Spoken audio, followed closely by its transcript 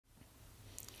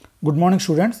Good morning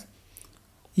students.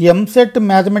 EAMCET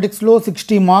మ్యాథమెటిక్స్లో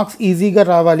 60 marks ఈజీగా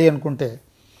రావాలి అనుకుంటే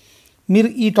మీరు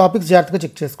ఈ టాపిక్స్ జాగ్రత్తగా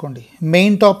చెక్ చేసుకోండి.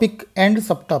 Main topic and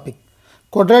sub topic.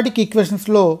 Quadratic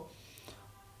ఈక్వేషన్స్లో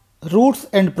roots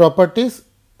and properties,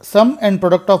 some and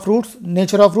product of roots,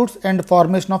 nature of roots and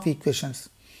formation of equations.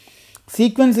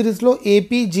 Sequence సిరీస్లో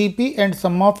AP, GP and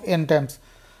some of n times.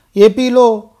 ఏపీలో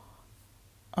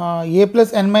a plus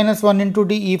n minus 1 into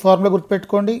d ఈ formula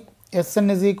గుర్తుపెట్టుకోండి. Sn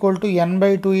is equal to n by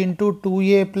 2 into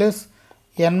 2a plus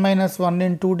n minus 1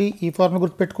 into d ఈ formula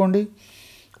గుర్తుపెట్టుకోండి.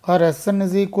 Are Sn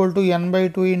is equal to n by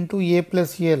 2 into a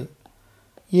plus l,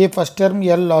 a first term,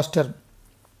 l last term.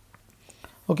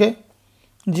 Okay.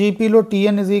 జీపీలో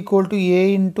tn is equal to a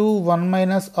into 1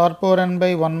 minus r power n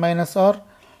by 1 minus r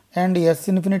and s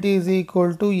infinity is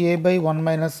equal to a by 1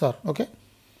 minus r. Okay.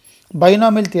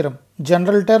 Binomial theorem,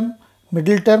 general term,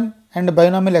 middle term and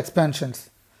binomial expansions.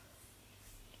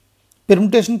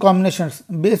 Permutation combinations,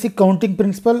 basic counting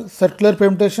principle, circular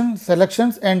permutation,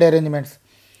 selections and arrangements.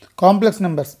 Complex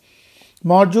numbers,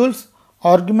 modules,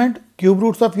 argument, cube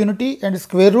roots of unity and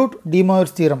square root, De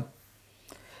Moivre's theorem.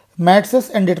 Matrices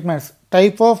and determinants,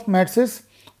 type of matrices,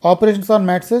 operations on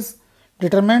matrices,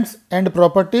 determinants and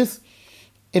properties,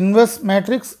 inverse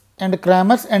matrix and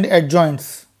Cramer's and adjoints.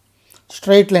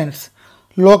 Straight lines,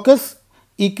 locus,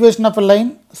 equation of a line,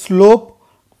 slope,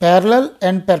 parallel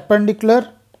and perpendicular,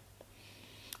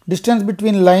 distance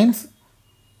between lines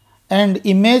and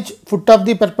image foot of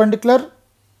the perpendicular,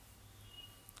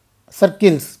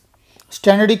 circles,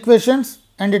 standard equations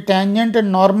and tangent and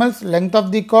normals, length of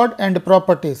the chord and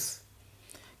properties.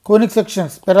 Conic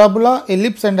sections, parabola,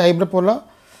 ellipse and hyperbola,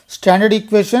 standard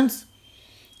equations,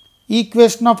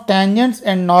 equation of tangents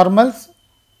and normals,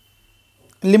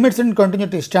 limits and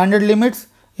continuity, standard limits,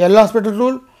 L'Hospital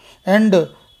rule and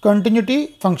continuity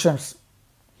functions,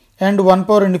 and 1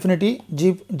 power infinity,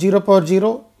 0 power 0,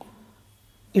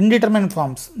 indeterminate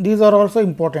forms. These are also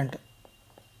important.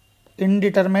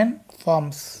 Indeterminate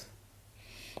forms,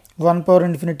 1 power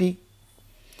infinity.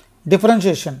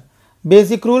 Differentiation,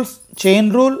 basic rules,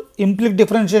 chain rule, implicit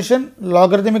differentiation,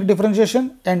 logarithmic differentiation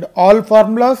and all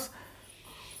formulas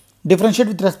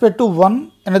differentiate with respect to one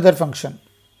another function.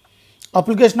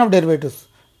 Application of derivatives,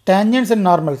 tangents and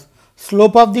normals,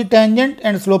 slope of the tangent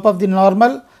and slope of the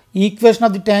normal, equation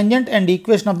of the tangent and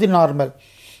equation of the normal.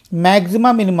 Maxima,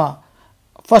 minima,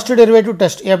 first derivative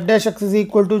test, f dash x is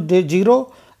equal to 0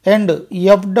 and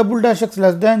f double dash x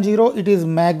less than 0, it is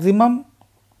maximum.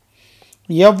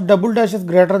 F double dash x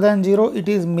greater than 0, it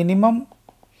is minimum.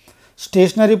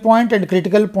 Stationary point and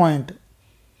critical point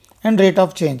and rate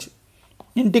of change.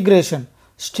 Integration,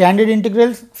 standard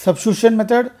integrals, substitution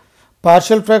method,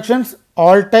 partial fractions,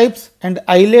 all types and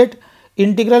isolate,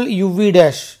 integral uv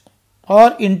dash or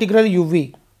integral uv.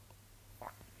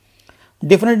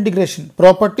 Different integration,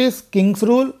 properties, King's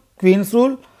rule, Queen's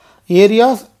rule,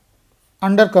 areas,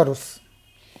 under curves.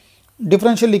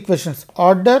 Differential equations,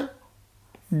 order,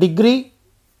 degree,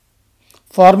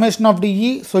 formation of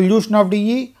DE, solution of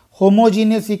DE,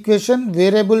 homogeneous equation,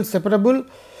 variable separable,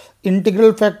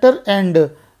 integral factor and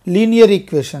linear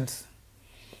equations.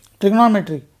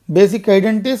 Trigonometry, basic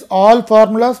identities, all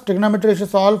formulas, trigonometry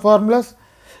ratios, all formulas,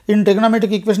 in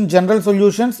trigonometric equation general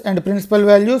solutions and principal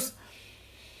values,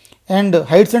 and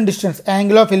heights and distance,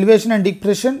 angle of elevation and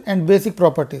depression and basic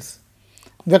properties.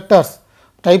 Vectors,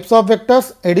 types of vectors,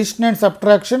 addition and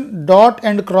subtraction, dot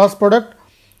and cross product,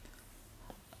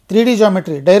 3D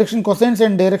geometry, direction cosines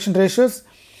and direction ratios,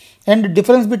 and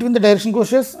difference between the direction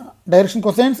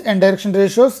cosines and direction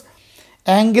ratios,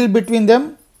 angle between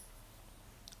them,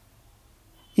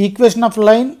 equation of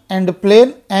line and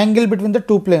plane, angle between the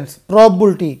two planes.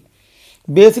 Probability,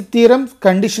 basic theorems,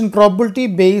 condition probability,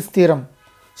 Bayes theorem.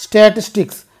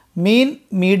 Statistics, mean,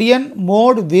 median,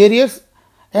 mode, variance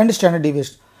and standard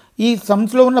deviation. ఈ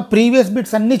సమ్స్లో ఉన్న previous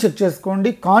bits అన్నీ check చేసుకోండి,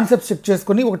 concepts check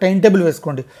చేసుకొని ఒక time table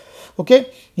వేసుకోండి. Okay.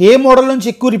 ఏ model నుంచి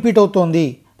ఎక్కువ repeat అవుతుంది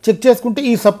చెక్ చేసుకుంటే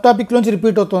ఈ సబ్ టాపిక్ నుంచి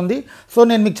రిపీట్ అవుతుంది. సో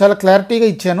నేను మీకు చాలా క్లారిటీగా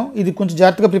ఇచ్చాను, ఇది కొంచెం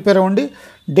జాగ్రత్తగా ప్రిపేర్ అవ్వండి.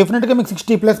 డెఫినెట్గా మీకు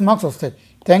 60+ మార్క్స్ వస్తాయి.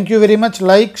 Thank you very much.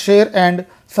 Like, share and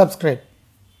subscribe.